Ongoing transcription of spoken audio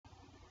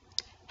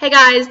Hey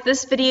guys,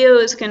 this video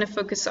is going to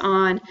focus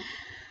on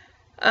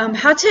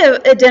how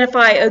to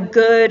identify a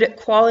good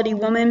quality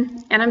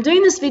woman. And I'm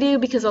doing this video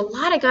because a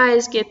lot of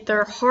guys get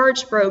their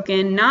hearts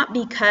broken, not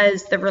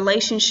because the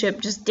relationship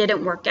just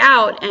didn't work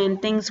out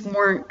and things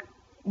weren't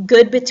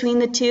good between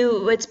the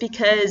two. It's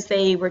because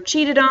they were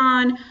cheated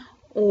on,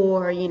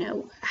 or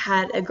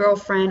had a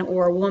girlfriend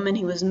or a woman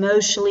who was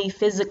emotionally,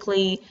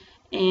 physically,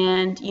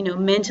 and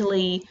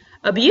mentally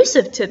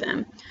abusive to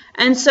them.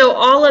 And so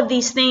all of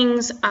these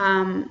things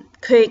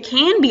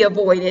can be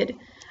avoided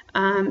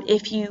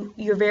if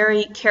you're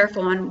very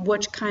careful on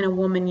which kind of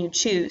woman you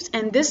choose.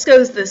 And this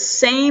goes the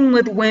same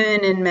with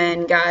women and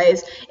men,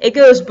 guys. It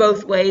goes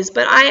both ways,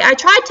 but I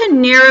tried to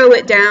narrow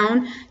it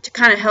down to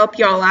kind of help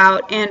y'all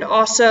out. And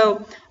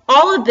also,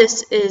 all of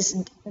this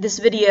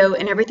video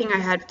and everything I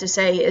had to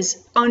say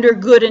is under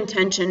good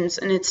intentions,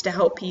 and it's to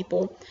help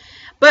people.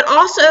 But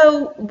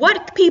also,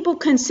 what people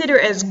consider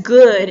as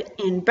good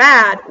and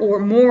bad, or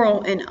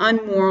moral and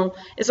unmoral,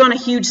 is on a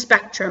huge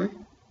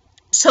spectrum.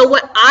 So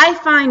what I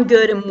find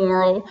good and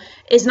moral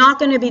is not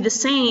going to be the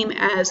same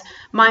as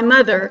my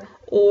mother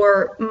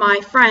or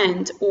my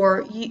friend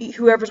or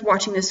whoever's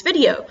watching this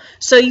video.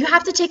 So you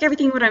have to take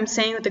everything what I'm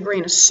saying with a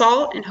grain of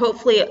salt, and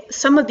hopefully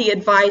some of the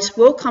advice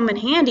will come in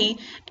handy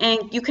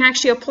and you can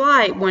actually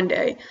apply one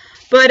day.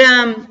 But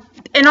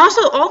and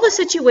also, all the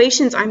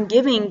situations I'm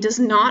giving does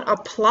not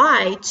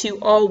apply to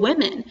all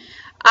women.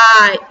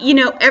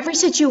 Every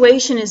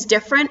situation is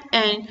different,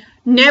 and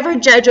never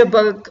judge a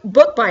book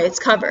by its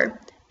cover,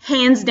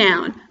 hands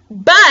down.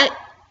 But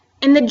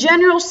in the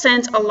general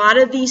sense, a lot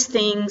of these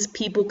things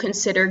people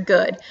consider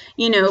good.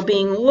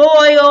 Being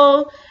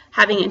loyal,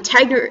 having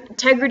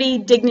integrity,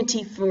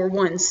 dignity for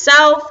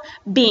oneself,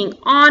 being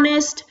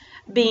honest,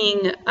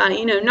 being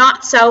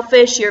not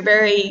selfish. You're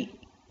very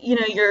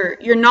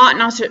you're not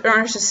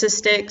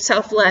narcissistic,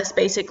 selfless,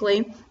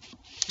 basically.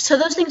 So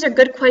those things are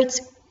good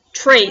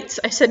traits.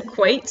 I said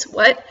quates,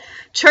 what?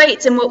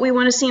 Traits and what we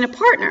want to see in a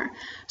partner.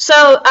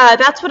 So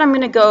that's what I'm going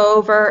to go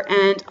over.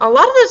 And a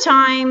lot of the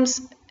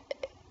times,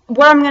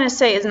 what I'm going to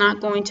say is not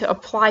going to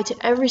apply to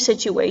every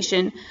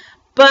situation,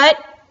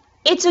 but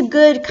it's a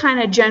good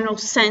kind of general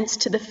sense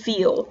to the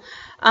feel.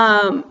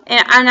 And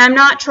I'm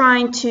not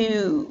trying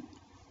to,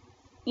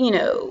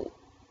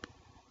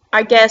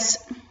 I guess,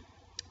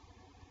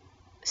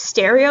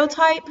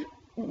 stereotype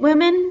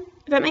women,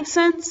 if that makes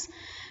sense.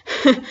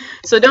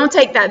 So don't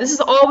take that. This is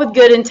all with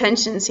good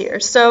intentions here.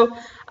 So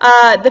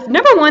the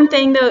number one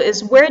thing, though,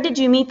 is where did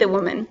you meet the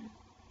woman?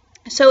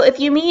 So if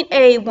you meet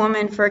a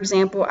woman, for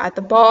example, at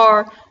the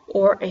bar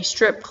or a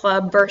strip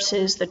club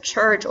versus the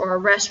church or a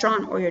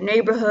restaurant or your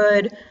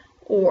neighborhood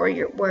or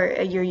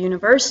your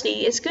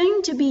university, it's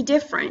going to be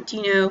different.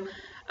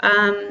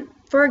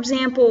 For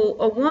example,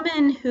 a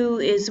woman who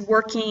is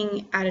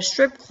working at a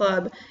strip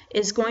club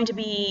is going to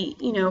be,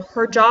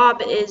 her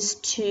job is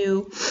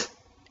to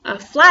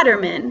flatter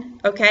men,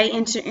 okay,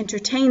 and to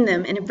entertain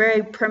them in a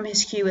very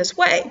promiscuous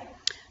way.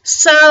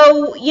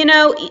 So,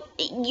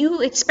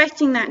 you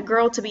expecting that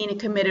girl to be in a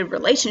committed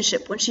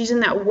relationship when she's in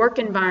that work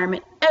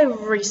environment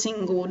every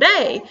single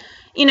day,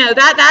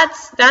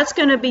 that's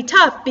going to be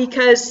tough,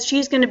 because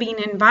she's going to be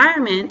in an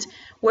environment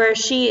where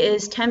she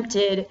is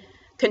tempted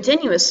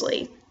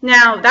continuously.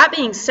 Now, that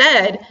being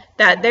said,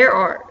 that there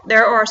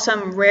are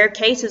some rare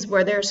cases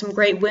where there are some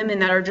great women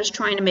that are just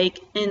trying to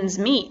make ends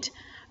meet.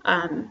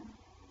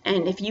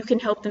 And if you can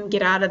help them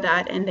get out of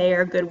that and they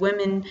are good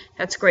women,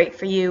 that's great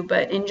for you.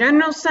 But in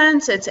general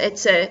sense, it's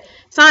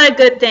not a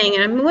good thing.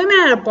 And women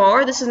at a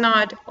bar, this is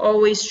not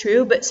always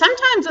true, but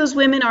sometimes those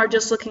women are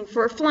just looking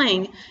for a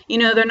fling.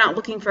 They're not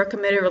looking for a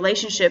committed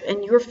relationship,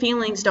 and your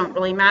feelings don't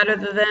really matter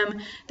to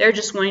them. They're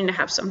just wanting to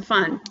have some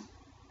fun,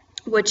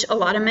 which a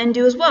lot of men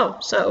do as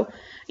well. So,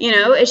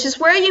 it's just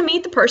where you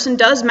meet the person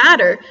does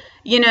matter.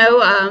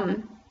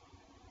 I'm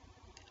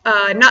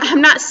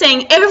not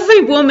saying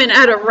every woman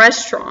at a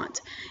restaurant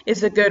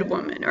is a good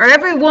woman, or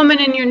every woman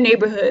in your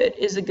neighborhood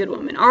is a good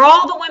woman, or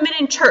all the women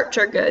in church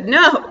are good.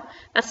 No,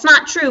 that's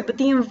not true. But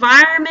the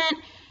environment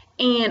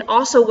and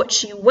also what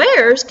she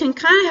wears can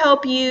kind of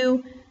help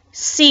you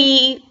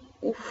see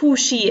who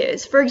she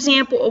is. For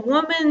example, a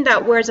woman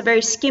that wears a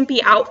very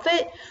skimpy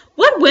outfit,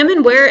 what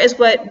women wear is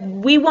what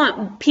we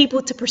want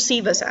people to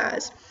perceive us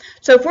as.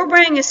 So if we're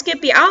wearing a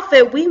skimpy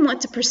outfit, we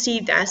want to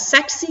perceive as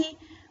sexy,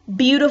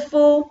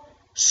 beautiful,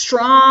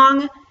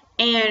 strong,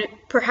 and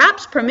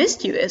perhaps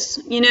promiscuous,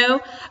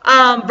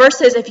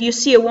 versus if you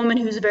see a woman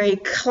who's very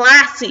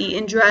classy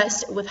and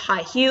dressed with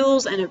high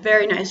heels and a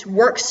very nice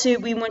work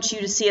suit, we want you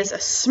to see us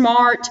as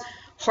smart,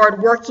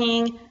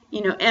 hardworking,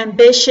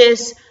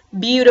 ambitious,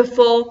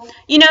 beautiful.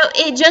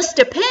 It just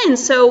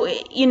depends. So,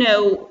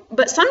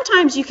 but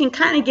sometimes you can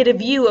kind of get a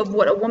view of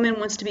what a woman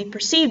wants to be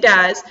perceived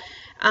as.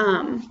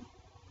 And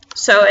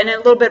a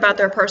little bit about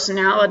their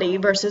personality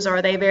versus,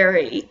 are they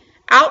very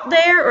out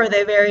there or are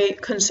they very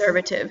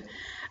conservative?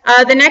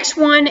 The next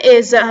one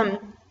is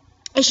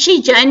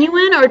she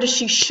genuine, or does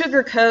she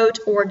sugarcoat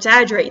or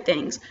exaggerate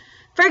things?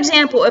 For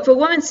example, if a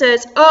woman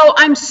says, oh,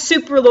 I'm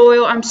super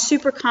loyal, I'm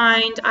super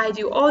kind, I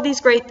do all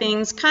these great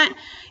things,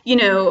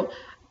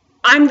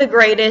 I'm the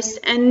greatest,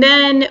 and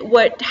then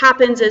what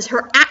happens is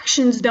her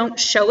actions don't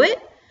show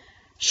it.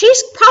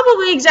 She's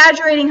probably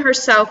exaggerating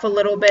herself a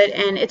little bit,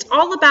 and it's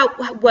all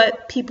about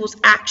what people's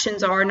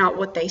actions are, not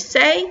what they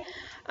say.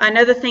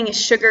 Another thing is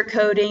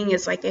sugarcoating,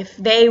 is like if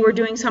they were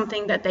doing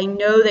something that they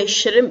know they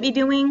shouldn't be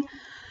doing.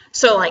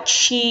 So like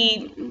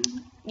she,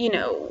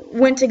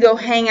 went to go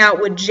hang out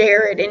with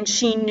Jared, and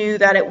she knew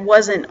that it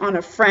wasn't on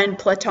a friend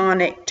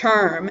platonic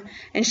term,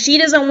 and she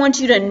doesn't want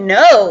you to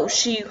know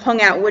she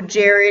hung out with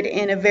Jared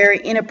in a very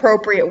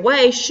inappropriate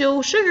way.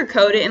 She'll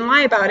sugarcoat it and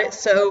lie about it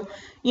so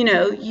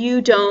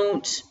you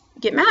don't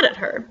get mad at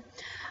her.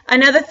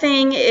 Another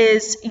thing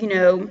is,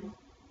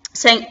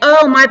 saying,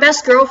 oh, my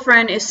best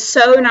girlfriend is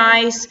so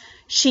nice.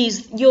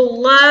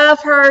 You'll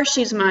love her.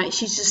 She's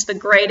just the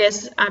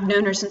greatest. I've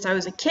known her since I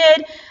was a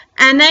kid.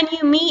 And then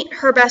you meet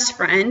her best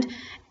friend,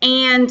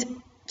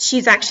 and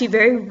she's actually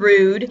very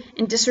rude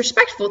and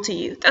disrespectful to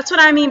you. That's what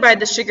I mean by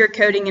the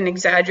sugarcoating and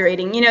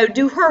exaggerating.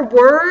 Do her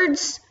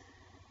words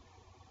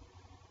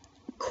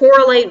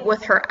correlate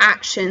with her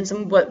actions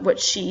and what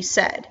she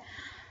said?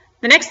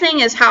 The next thing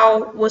is,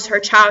 how was her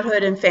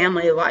childhood and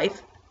family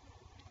life?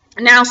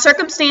 Now,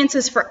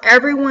 circumstances for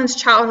everyone's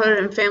childhood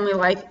and family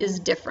life is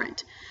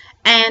different.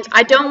 And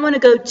I don't want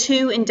to go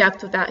too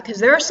in-depth with that, because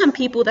there are some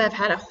people that have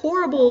had a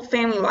horrible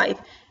family life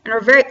and are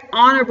very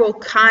honorable,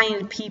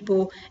 kind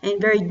people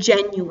and very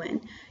genuine,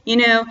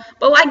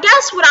 But I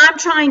guess what I'm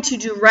trying to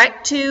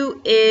direct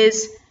to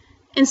is,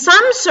 in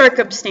some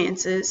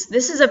circumstances,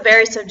 this is a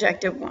very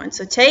subjective one,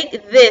 so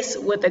take this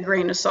with a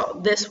grain of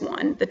salt, this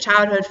one, the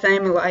childhood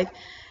family life.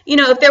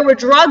 If there were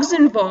drugs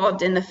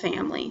involved in the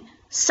family,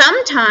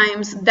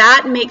 sometimes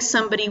that makes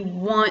somebody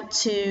want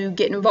to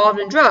get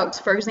involved in drugs.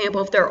 For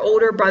example, if their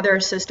older brother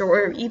or sister,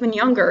 or even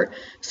younger,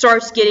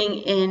 starts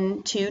getting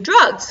into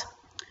drugs,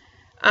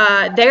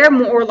 they're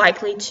more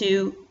likely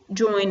to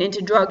join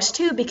into drugs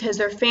too, because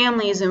their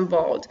family is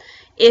involved.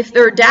 If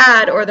their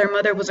dad or their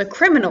mother was a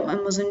criminal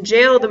and was in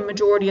jail the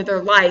majority of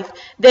their life,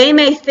 they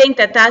may think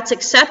that that's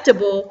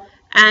acceptable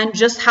and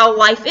just how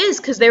life is,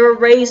 because they were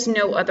raised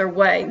no other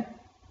way.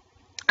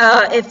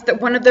 If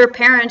one of their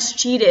parents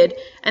cheated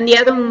and the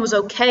other one was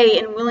okay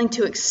and willing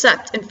to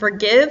accept and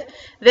forgive,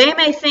 they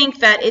may think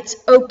that it's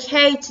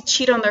okay to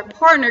cheat on their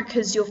partner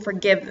because you'll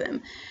forgive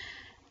them.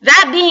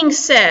 That being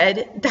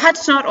said,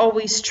 that's not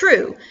always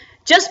true.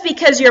 Just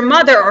because your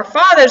mother or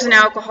father's an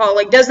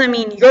alcoholic doesn't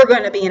mean you're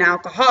going to be an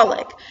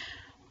alcoholic.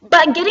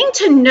 But getting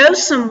to know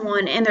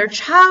someone and their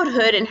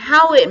childhood and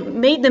how it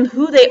made them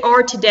who they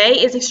are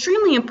today is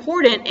extremely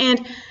important,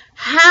 and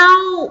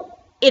how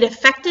it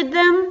affected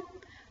them,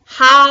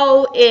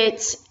 how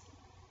it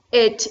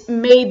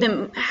made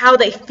them, how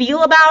they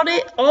feel about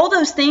it, all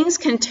those things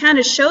can kind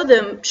of show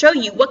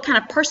you what kind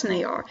of person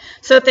they are.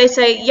 So if they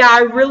say, yeah, I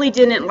really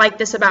didn't like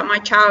this about my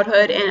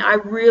childhood, and I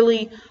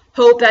really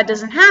hope that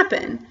doesn't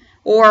happen,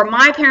 or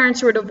my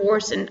parents were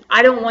divorced and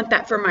I don't want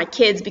that for my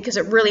kids because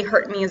it really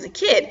hurt me as a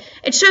kid,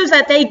 it shows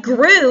that they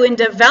grew and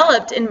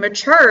developed and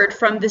matured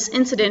from this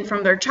incident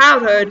from their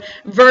childhood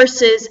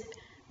versus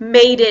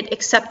made it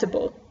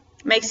acceptable.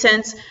 Makes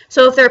sense?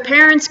 So if their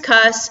parents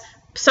cuss,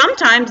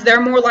 sometimes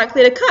they're more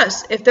likely to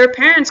cuss. If their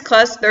parents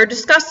cuss, they're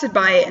disgusted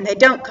by it and they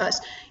don't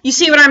cuss. You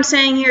see what I'm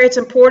saying here? It's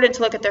important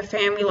to look at their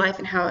family life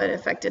and how it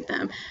affected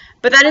them.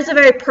 But that is a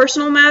very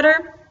personal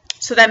matter,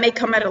 so that may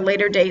come at a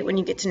later date when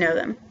you get to know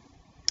them.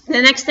 The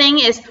next thing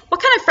is,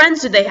 what kind of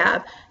friends do they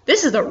have?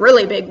 This is a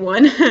really big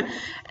one.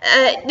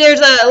 There's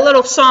a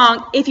little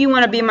song, if you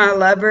want to be my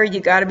lover, you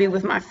got to be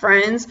with my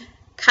friends.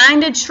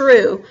 Kind of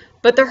true.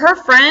 But they're her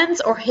friends,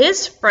 or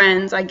his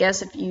friends, I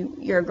guess, if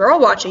you're a girl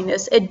watching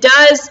this, it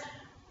does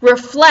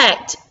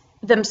reflect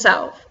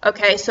themselves.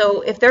 Okay,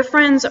 so if their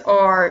friends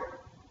are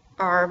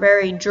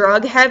very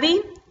drug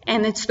heavy,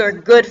 and it's their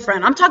good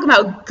friend, I'm talking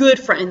about good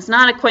friends,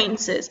 not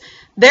acquaintances,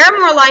 they're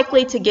more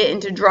likely to get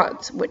into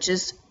drugs, which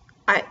is,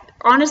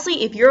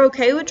 honestly, if you're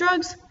okay with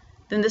drugs,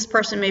 then this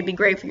person may be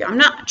great for you. I'm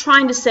not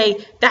trying to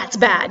say that's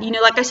bad.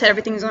 Like I said,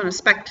 everything's on a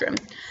spectrum.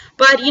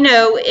 But,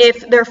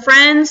 if their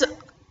friends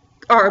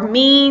are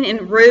mean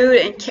and rude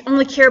and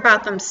only care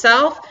about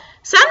themselves,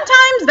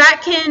 sometimes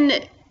that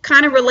can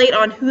kind of relate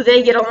on who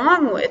they get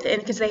along with, and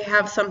because they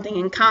have something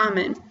in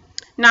common.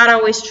 Not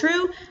always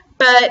true,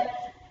 but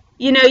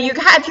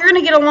if you're going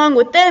to get along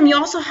with them, you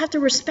also have to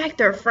respect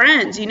their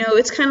friends.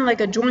 It's kind of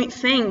like a joint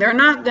thing. They're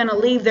not going to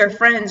leave their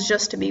friends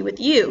just to be with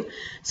you.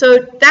 So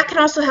that can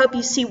also help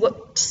you see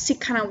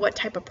kind of what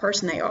type of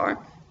person they are.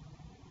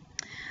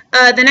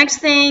 The next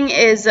thing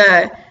is,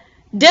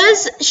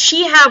 does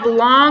she have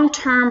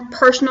long-term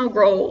personal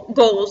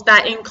goals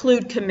that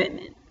include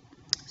commitment?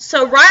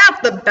 So right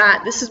off the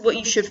bat, this is what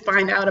you should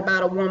find out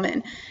about a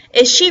woman.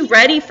 Is she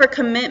ready for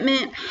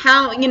commitment?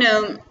 How,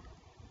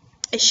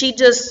 is she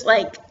just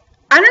like,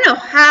 I don't know,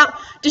 how,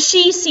 does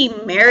she see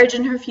marriage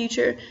in her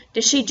future?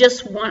 Does she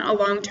just want a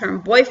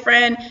long-term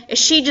boyfriend? Is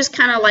she just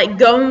kind of like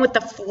going with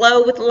the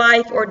flow with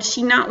life, or does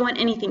she not want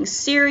anything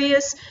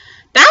serious?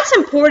 That's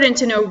important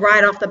to know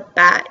right off the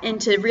bat,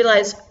 and to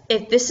realize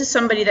if this is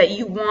somebody that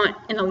you want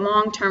in a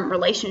long-term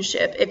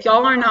relationship. If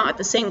y'all are not at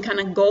the same kind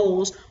of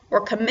goals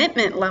or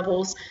commitment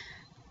levels,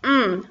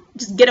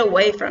 just get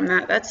away from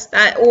that. That's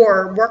that,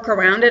 or work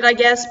around it, I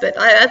guess. But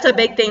that's a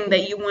big thing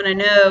that you want to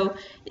know.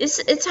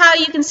 It's how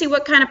you can see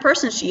what kind of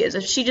person she is.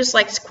 If she just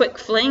likes quick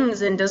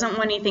flings and doesn't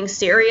want anything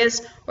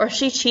serious, or if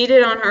she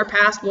cheated on her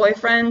past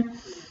boyfriend,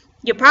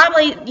 you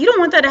don't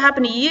want that to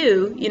happen to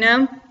you, you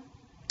know.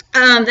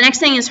 The next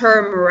thing is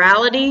her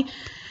morality,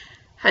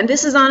 and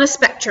this is on a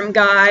spectrum,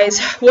 guys.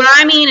 What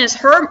I mean is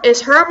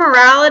her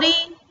morality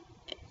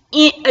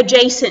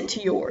adjacent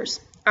to yours.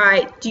 All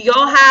right, do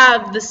y'all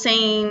have the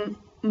same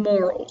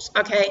morals?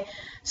 Okay,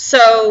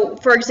 so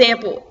for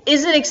example,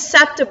 is it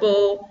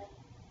acceptable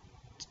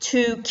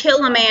to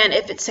kill a man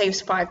if it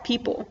saves 5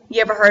 people?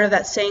 You ever heard of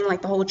that saying,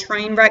 like the whole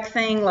train wreck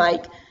thing?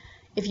 Like,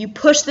 if you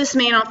push this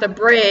man off the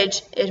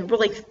bridge, it's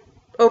really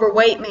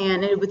overweight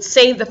man, and it would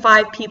save the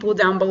 5 people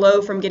down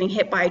below from getting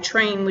hit by a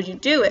train, would you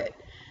do it?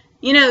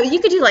 You know, you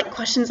could do like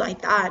questions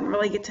like that and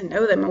really get to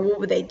know them. And what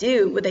would they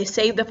do? Would they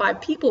save the 5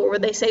 people, or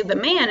would they save the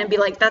man and be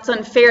like, that's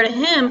unfair to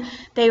him,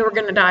 they were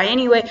going to die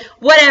anyway?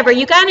 Whatever.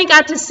 You kind of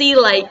got to see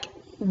like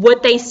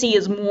what they see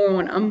as moral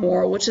and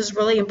immoral, which is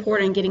really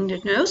important in getting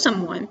to know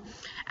someone.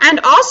 And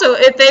also,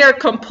 if they are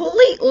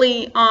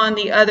completely on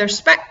the other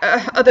side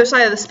of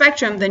the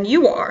spectrum than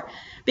you are,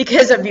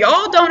 because if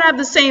y'all don't have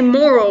the same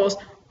morals,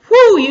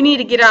 you need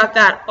to get out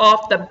that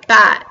off the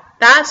bat.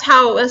 That's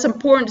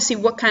important to see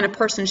what kind of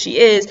person she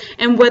is,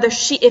 and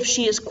if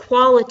she is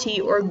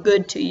quality or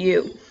good to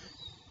you.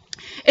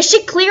 Is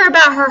she clear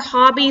about her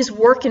hobbies,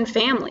 work, and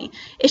family?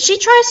 If she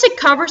tries to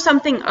cover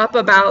something up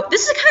about,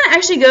 this is kind of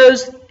actually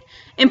goes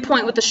in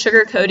point with the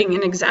sugarcoating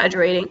and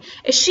exaggerating.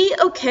 Is she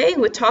okay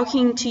with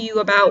talking to you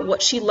about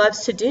what she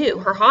loves to do,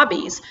 her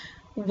hobbies?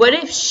 What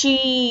if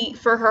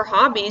for her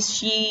hobbies,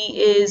 she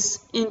is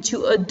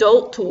into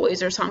adult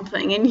toys or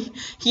something, and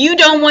you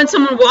don't want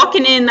someone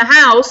walking in the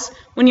house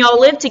when y'all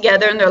live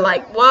together and they're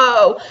like,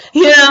 whoa,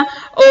 you know?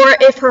 Or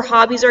if her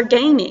hobbies are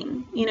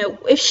gaming, you know,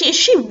 is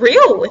she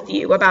real with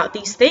you about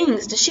these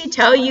things? Does she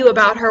tell you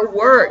about her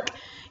work,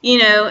 you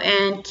know,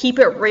 and keep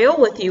it real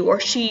with you? Or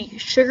is she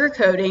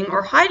sugarcoating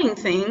or hiding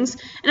things?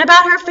 And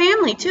about her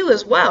family too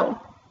as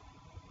well.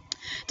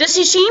 Does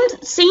she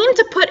seem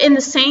to put in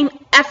the same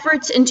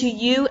efforts into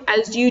you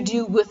as you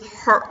do with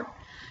her?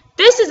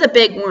 This is a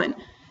big one.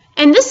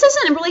 And this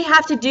doesn't really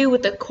have to do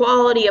with the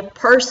quality of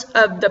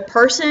the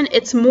person.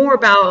 It's more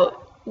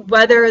about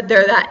whether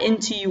they're that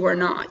into you or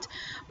not.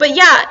 But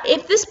yeah,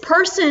 if this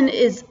person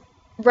is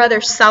rather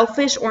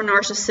selfish or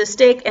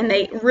narcissistic, and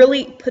they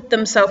really put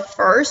themselves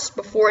first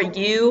before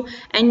you,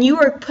 and you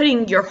are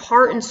putting your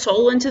heart and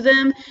soul into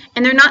them,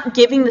 and they're not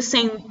giving the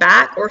same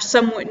back or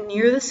somewhat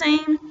near the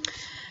same,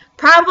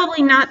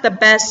 probably not the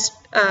best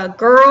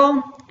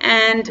girl,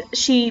 and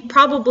she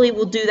probably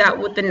will do that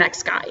with the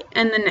next guy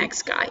and the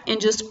next guy and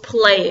just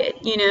play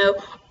it, you know.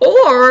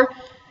 Or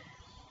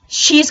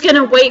she's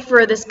gonna wait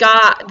for this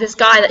guy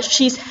that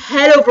she's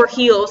head over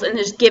heels and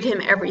just give him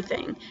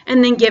everything,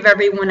 and then give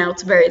everyone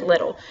else very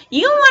little.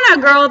 You want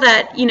a girl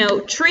that, you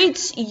know,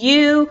 treats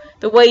you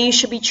the way you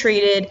should be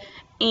treated,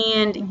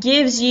 and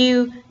gives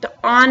you the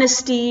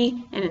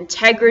honesty and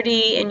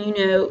integrity, and, you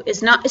know,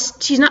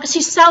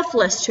 she's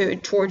selfless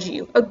towards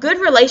you. A good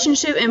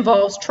relationship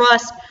involves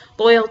trust,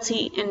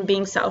 loyalty, and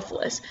being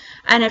selfless.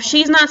 And if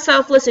she's not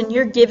selfless and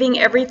you're giving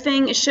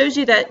everything, it shows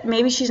you that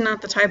maybe she's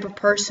not the type of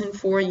person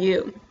for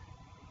you.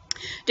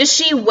 Does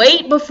she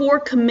wait before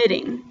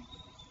committing?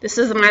 This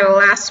is my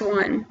last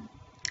one.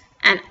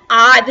 And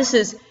this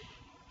is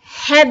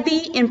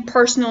heavy in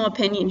personal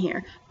opinion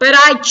here, but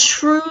I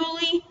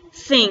truly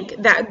think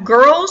that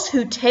girls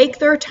who take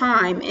their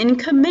time in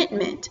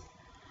commitment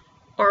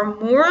are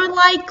more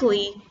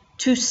likely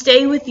to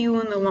stay with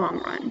you in the long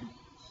run.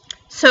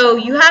 So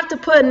you have to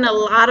put in a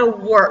lot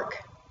of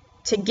work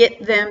to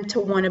get them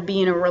to want to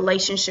be in a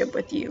relationship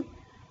with you,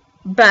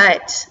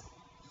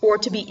 or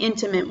to be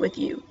intimate with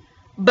you.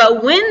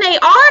 But when they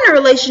are in a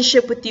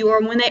relationship with you,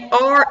 or when they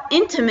are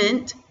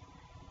intimate,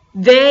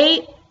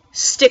 they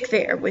stick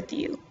there with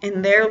you,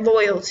 and they're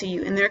loyal to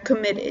you, and they're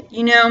committed,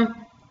 you know.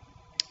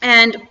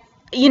 And,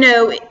 you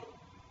know,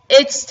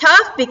 it's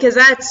tough because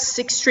that's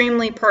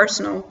extremely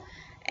personal,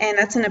 and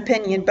that's an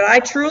opinion. But I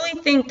truly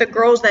think the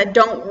girls that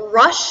don't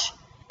rush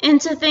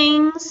into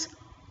things,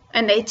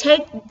 and they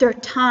take their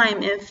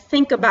time and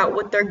think about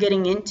what they're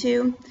getting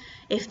into,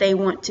 if they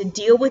want to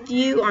deal with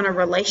you on a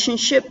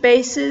relationship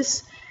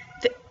basis.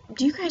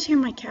 Do you guys hear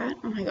my cat?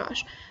 Oh my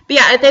gosh. But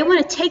yeah, if they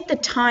want to take the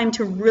time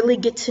to really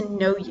get to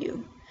know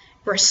you,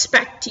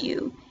 respect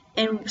you,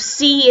 and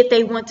see if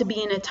they want to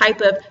be in a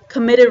type of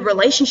committed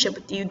relationship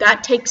with you,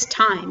 that takes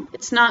time.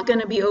 It's not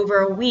going to be over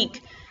a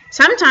week.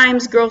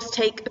 Sometimes girls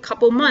take a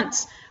couple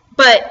months,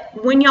 but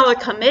when y'all are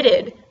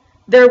committed,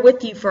 they're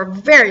with you for a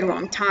very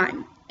long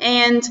time.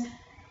 And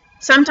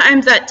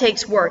sometimes that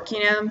takes work,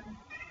 you know.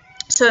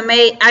 So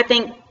I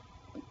think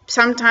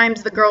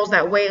sometimes the girls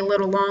that wait a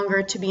little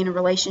longer to be in a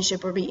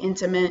relationship or be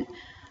intimate,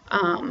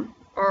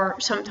 are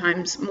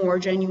sometimes more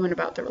genuine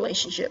about the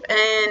relationship.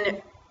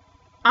 And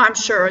I'm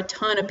sure a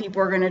ton of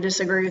people are going to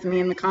disagree with me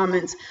in the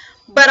comments.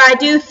 But I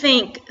do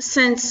think,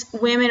 since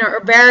women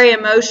are very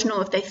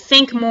emotional, if they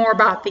think more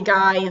about the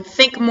guy and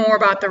think more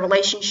about the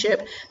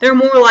relationship, they're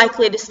more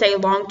likely to stay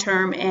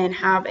long-term and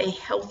have a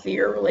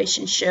healthier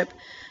relationship.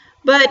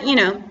 But, you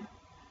know,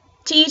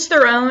 to each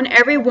their own.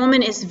 Every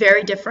woman is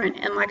very different.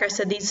 And like I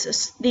said,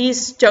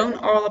 these don't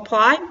all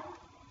apply.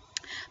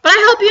 But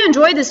I hope you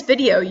enjoyed this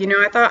video. You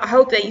know, I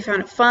hope that you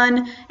found it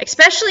fun,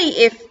 especially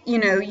if, you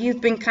know,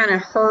 you've been kind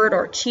of hurt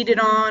or cheated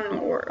on,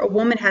 or a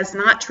woman has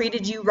not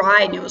treated you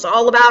right and it was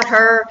all about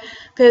her,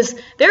 because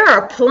there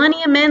are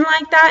plenty of men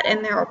like that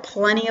and there are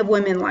plenty of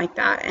women like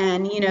that,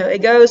 and, you know,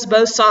 it goes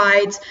both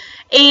sides.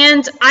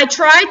 And I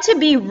tried to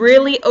be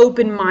really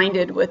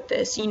open-minded with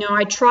this. You know,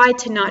 I tried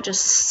to not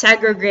just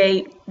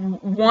segregate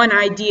one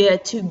idea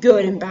to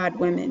good and bad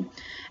women.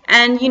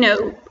 And, you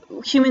know,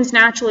 humans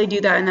naturally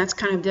do that, and that's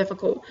kind of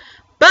difficult.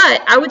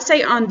 But I would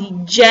say on the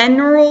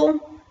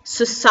general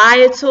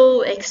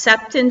societal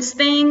acceptance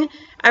thing,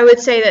 I would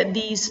say that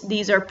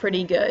these are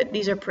pretty good.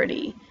 These are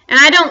pretty. And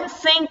I don't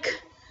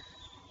think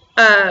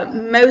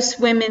most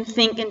women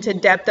think into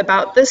depth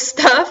about this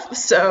stuff.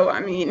 So,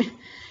 I mean,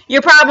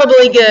 you're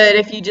probably good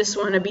if you just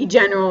want to be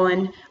general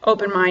and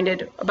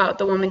open-minded about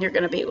the woman you're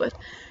going to be with.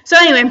 So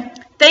anyway,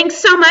 thanks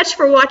so much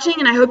for watching,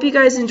 and I hope you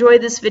guys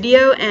enjoyed this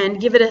video, and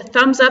give it a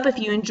thumbs up if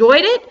you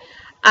enjoyed it.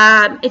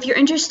 If you're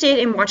interested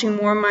in watching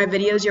more of my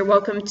videos, you're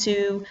welcome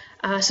to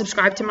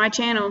subscribe to my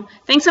channel.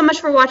 Thanks so much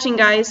for watching,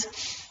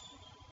 guys.